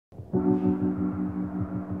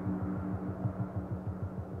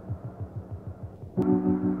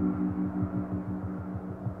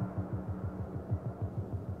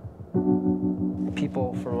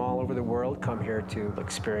people from all over the world come here to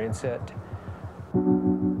experience it.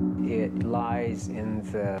 It lies in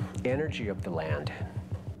the energy of the land.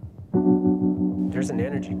 There's an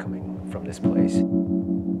energy coming from this place.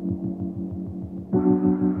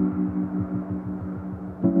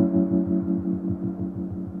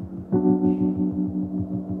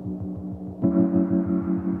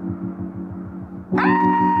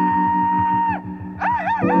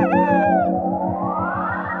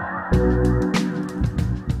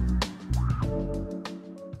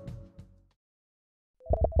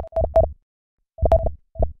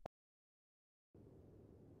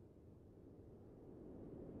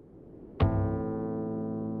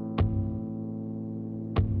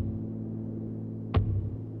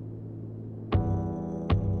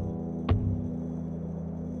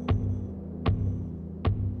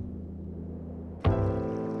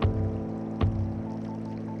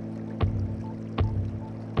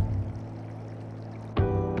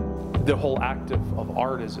 The whole act of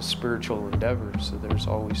art is a spiritual endeavor, so there's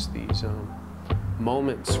always these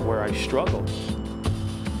moments where I struggle.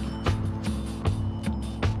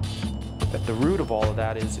 At the root of all of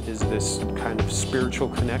that is this kind of spiritual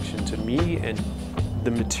connection to me and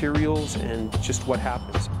the materials and just what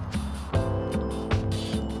happens.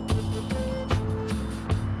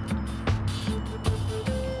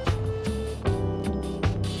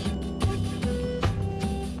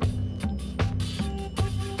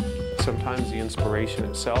 Sometimes the inspiration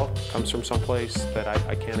itself comes from someplace that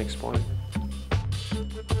I can't explain.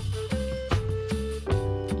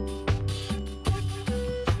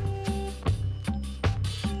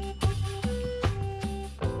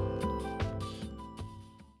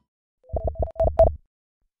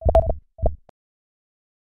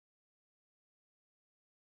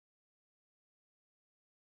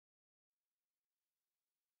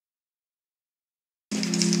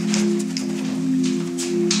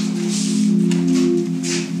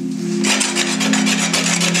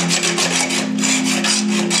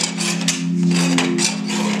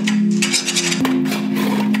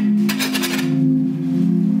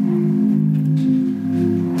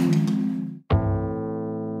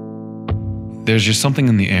 There's just something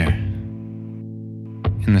in the air,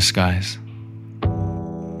 in the skies,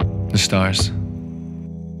 the stars,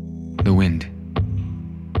 the wind.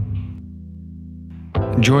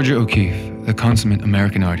 Georgia O'Keeffe, the consummate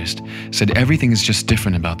American artist, said everything is just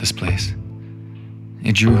different about this place.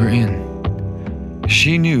 It drew her in.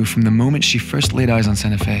 She knew from the moment she first laid eyes on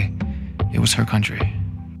Santa Fe, it was her country.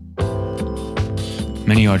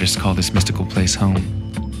 Many artists call this mystical place home.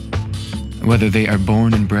 Whether they are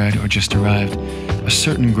born and bred or just arrived, a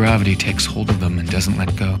certain gravity takes hold of them and doesn't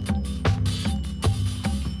let go.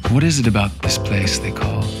 What is it about this place they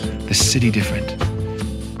call the city different?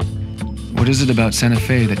 What is it about Santa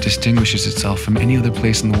Fe that distinguishes itself from any other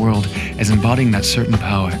place in the world as embodying that certain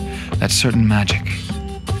power, that certain magic,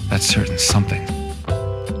 that certain something?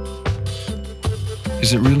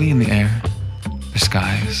 Is it really in the air, the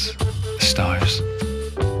skies, the stars,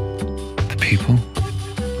 the people?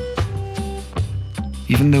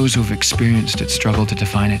 Even those who have experienced it struggle to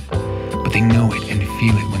define it, but they know it and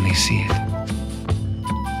feel it when they see it.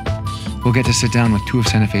 We'll get to sit down with two of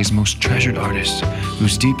Santa Fe's most treasured artists,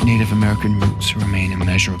 whose deep Native American roots remain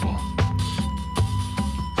immeasurable.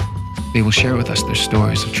 They will share with us their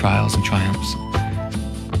stories of trials and triumphs.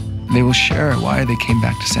 They will share why they came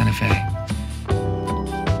back to Santa Fe.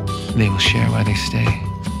 They will share why they stay.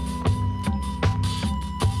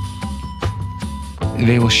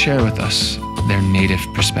 They will share with us their native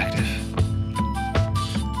perspective.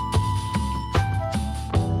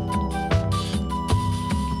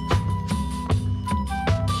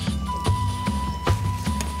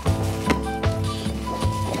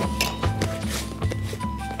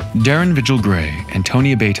 Darren Vigil-Gray and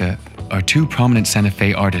Tony Abeta are two prominent Santa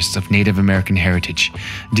Fe artists of Native American heritage,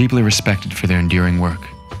 deeply respected for their enduring work.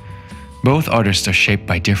 Both artists are shaped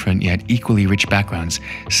by different yet equally rich backgrounds,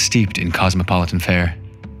 steeped in cosmopolitan fare.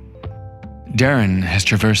 Darren has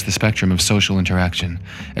traversed the spectrum of social interaction,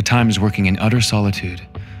 at times working in utter solitude,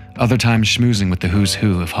 other times schmoozing with the who's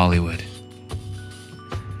who of Hollywood.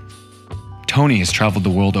 Tony has traveled the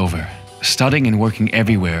world over, studying and working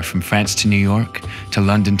everywhere from France to New York to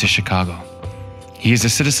London to Chicago. He is a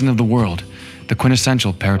citizen of the world, the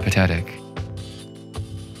quintessential peripatetic.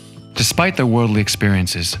 Despite their worldly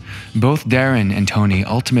experiences, both Darren and Tony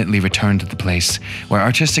ultimately return to the place where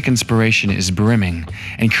artistic inspiration is brimming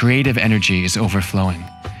and creative energy is overflowing.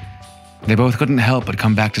 They both couldn't help but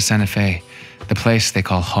come back to Santa Fe, the place they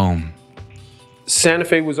call home. Santa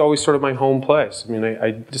Fe was always sort of my home place. I mean,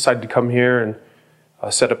 I decided to come here and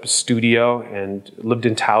set up a studio and lived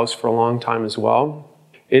in Taos for a long time as well.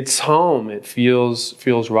 it's home. It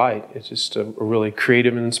feels right. It's just a really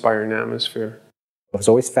creative and inspiring atmosphere. I was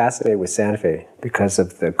always fascinated with Santa Fe because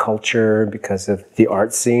of the culture, because of the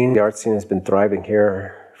art scene. The art scene has been thriving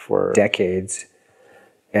here for decades,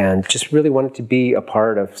 and just really wanted to be a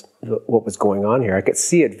part of what was going on here. I could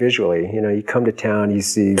see it visually. You know, you come to town, you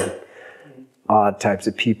see odd types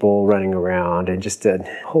of people running around, and just a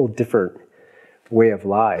whole different way of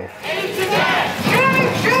life.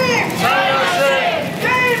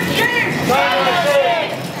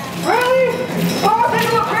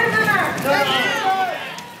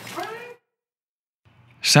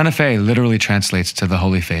 Santa Fe literally translates to the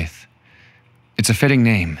Holy Faith. It's a fitting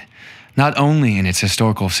name, not only in its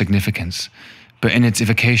historical significance, but in its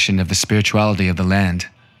evocation of the spirituality of the land.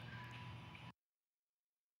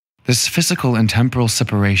 This physical and temporal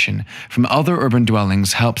separation from other urban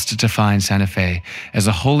dwellings helps to define Santa Fe as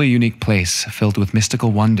a wholly unique place filled with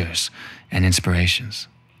mystical wonders and inspirations.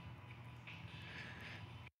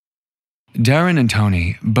 Darren and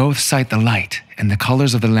Tony both cite the light and the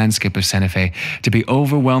colors of the landscape of Santa Fe to be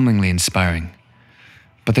overwhelmingly inspiring.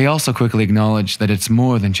 But they also quickly acknowledge that it's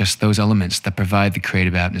more than just those elements that provide the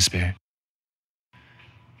creative atmosphere.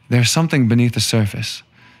 There's something beneath the surface,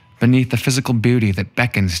 beneath the physical beauty that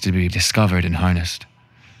beckons to be discovered and harnessed.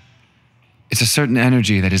 It's a certain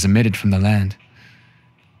energy that is emitted from the land.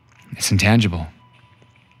 It's intangible,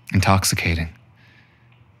 intoxicating,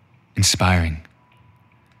 inspiring.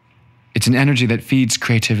 It's an energy that feeds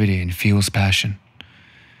creativity and fuels passion.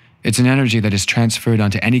 It's an energy that is transferred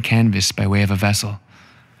onto any canvas by way of a vessel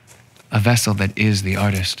that is the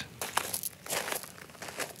artist.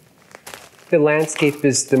 The landscape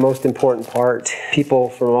is the most important part. People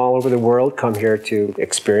from all over the world come here to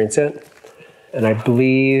experience it. And I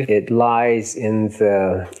believe it lies in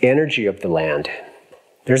the energy of the land.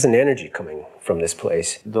 There's an energy coming from this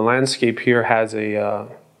place. The landscape here has a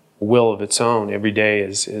will of its own. Every day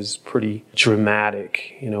is pretty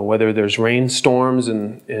dramatic. You know, whether there's rainstorms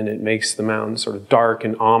and it makes the mountains sort of dark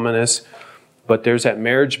and ominous, but there's that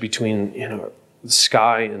marriage between, you know, the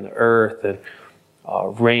sky and the earth, and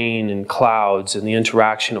rain and clouds, and the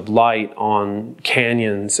interaction of light on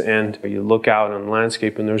canyons. And you look out on the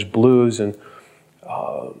landscape and there's blues and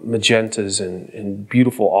magentas and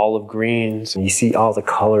beautiful olive greens. You see all the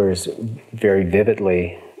colors very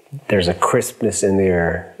vividly. There's a crispness in the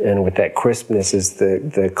air, and with that crispness is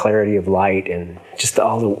the clarity of light and just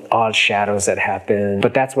all the odd shadows that happen.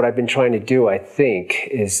 But that's what I've been trying to do, I think,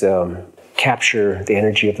 is capture the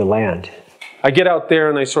energy of the land. I get out there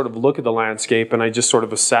and I sort of look at the landscape and I just sort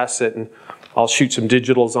of assess it, and I'll shoot some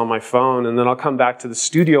digitals on my phone, and then I'll come back to the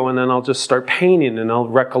studio and then I'll just start painting, and I'll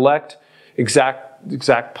recollect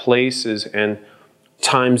exact places and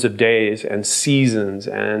times of days and seasons,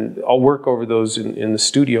 and I'll work over those in the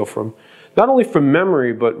studio, from not only from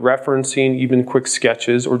memory, but referencing even quick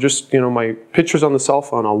sketches or just, you know, my pictures on the cell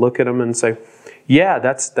phone. I'll look at them and say, yeah,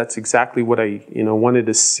 that's exactly what I, you know, wanted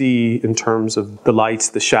to see in terms of the lights,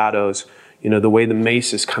 the shadows, you know, the way the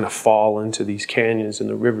mesas kind of fall into these canyons and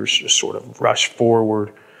the rivers just sort of rush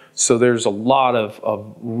forward. So there's a lot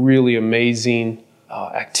of really amazing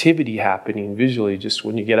activity happening visually just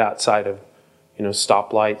when you get outside of, you know,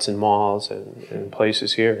 stoplights and malls and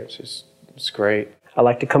places here. It's great. I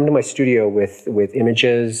like to come to my studio with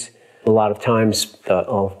images. A lot of times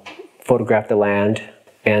I'll photograph the land,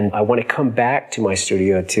 and I want to come back to my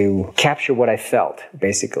studio to capture what I felt,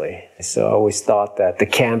 basically. So I always thought that the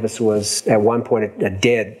canvas was at one point a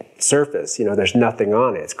dead surface. You know, there's nothing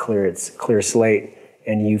on it. It's clear slate,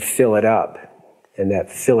 and you fill it up. And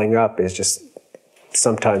that filling up is just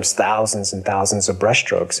sometimes thousands and thousands of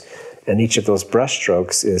brushstrokes. And each of those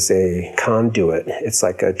brushstrokes is a conduit. It's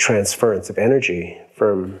like a transference of energy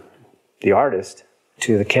from the artist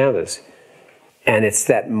to the canvas. And it's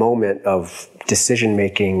that moment of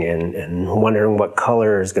decision-making and wondering what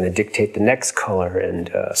color is going to dictate the next color.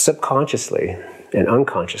 And subconsciously and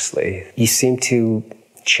unconsciously, you seem to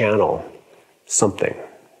channel something.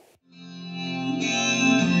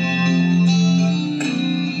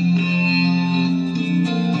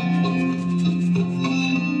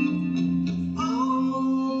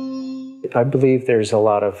 I believe there's a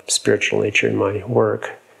lot of spiritual nature in my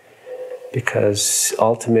work, because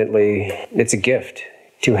ultimately it's a gift.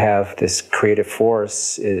 To have this creative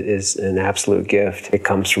force is an absolute gift. It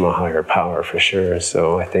comes from a higher power for sure,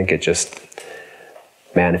 so I think it just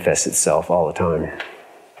manifests itself all the time.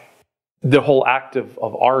 The whole act of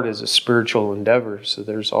art is a spiritual endeavor, so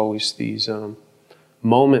there's always these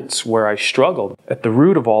moments where I struggled. At the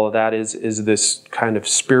root of all of that is this kind of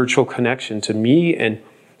spiritual connection to me and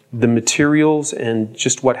the materials and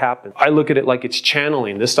just what happened. I look at it like it's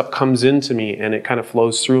channeling. This stuff comes into me and it kind of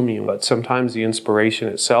flows through me. But sometimes the inspiration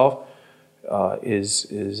itself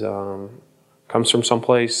comes from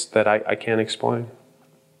someplace that I can't explain.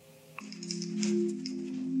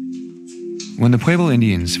 When the Pueblo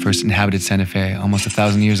Indians first inhabited Santa Fe almost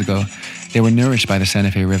 1,000 years ago, they were nourished by the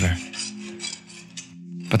Santa Fe River.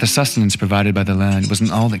 But the sustenance provided by the land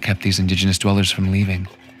wasn't all that kept these indigenous dwellers from leaving.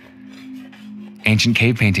 Ancient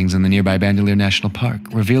cave paintings in the nearby Bandelier National Park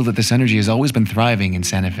reveal that this energy has always been thriving in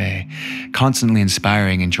Santa Fe, constantly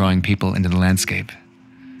inspiring and drawing people into the landscape.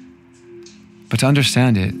 But to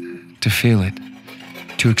understand it, to feel it,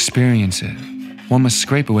 to experience it, one must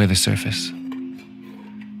scrape away the surface.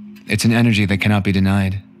 It's an energy that cannot be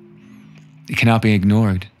denied. It cannot be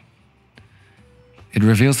ignored. It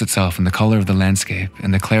reveals itself in the color of the landscape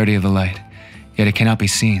and the clarity of the light, yet it cannot be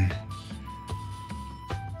seen.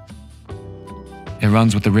 It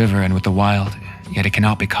runs with the river and with the wild, yet it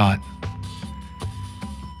cannot be caught.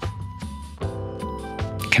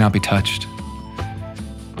 It cannot be touched.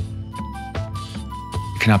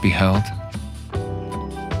 It cannot be held.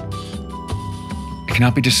 It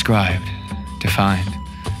cannot be described, defined,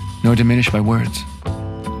 nor diminished by words.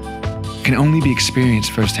 It can only be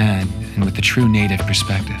experienced firsthand and with the true native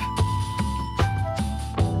perspective.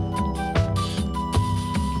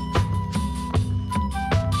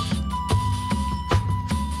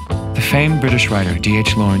 The famed British writer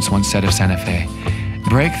D.H. Lawrence once said of Santa Fe,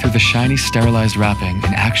 "Break through the shiny sterilized wrapping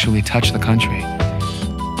and actually touch the country,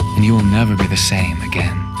 and you will never be the same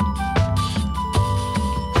again."